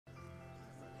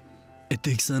E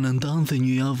teksa nëndante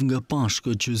një javë nga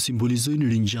Pashkët që simbolizojnë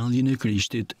ringjalljen e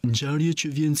Krishtit, ngjarje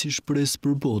që vjen si shpresë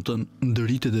për botën,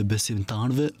 ndërritet e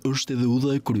besimtarëve është edhe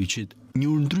Udha e Kryqit,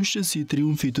 njohur ndryshe si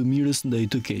triumfi të mirës ndaj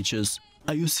të keqes.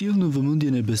 Ajo sjell në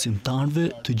vëmendjen e besimtarëve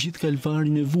të gjithë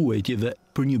kalvarin e vuajtjeve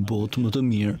për një botë më të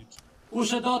mirë.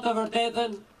 Kush e do të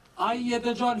vërtetën, ai e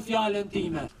dëgjon fjalën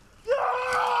time.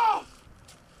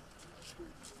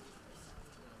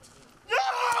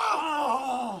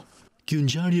 Kjo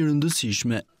ngjarje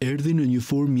rëndësishme erdhi në një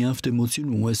formë mjaft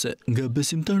emocionuese nga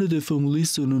besimtarët e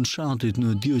famullisë së Nenshatit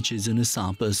në dioqezën e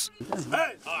Sapës.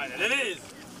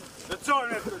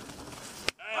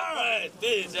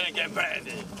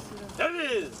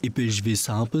 I peshqvi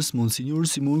Sapës, Monsignor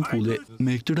Simon Kulli,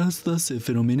 me këtë rast tha se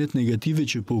fenomenet negative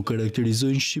që po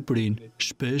karakterizojnë Shqipërinë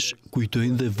shpesh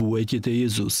kujtojnë dhe vuajtjet e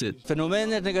Jezusit.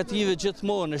 Fenomenet negative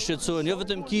gjithmonë e shqetësojnë jo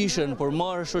vetëm kishën, por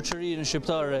marrë shoqërinë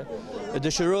shqiptare. E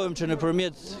dëshirojmë që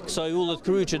nëpërmjet kësaj udhët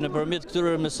Kryqit, nëpërmjet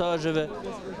këtyre mesazheve,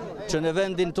 që në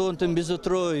vendin tonë të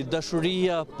mbizotrojë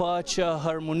dashuria, paqja,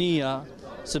 harmonia,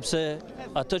 sepse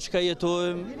ato që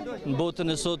jetojmë në botën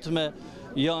e sotme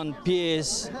janë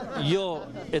pjesë jo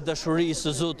e dashurisë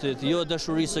së Zotit, jo e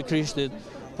dashurisë së Krishtit,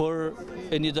 por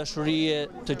e një dashurie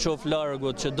të qoftë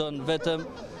largut që don vetëm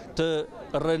të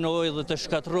rrenojë dhe të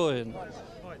shkatërrojnë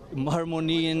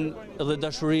harmoninë dhe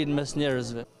dashurinë mes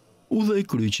njerëzve. Udha e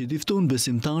Kryqit i fton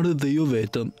besimtarët dhe jo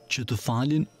vetëm që të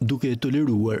falin duke e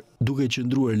toleruar, duke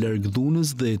qëndruar larg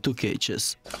dhunës dhe të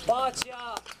keqes.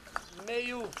 Paqja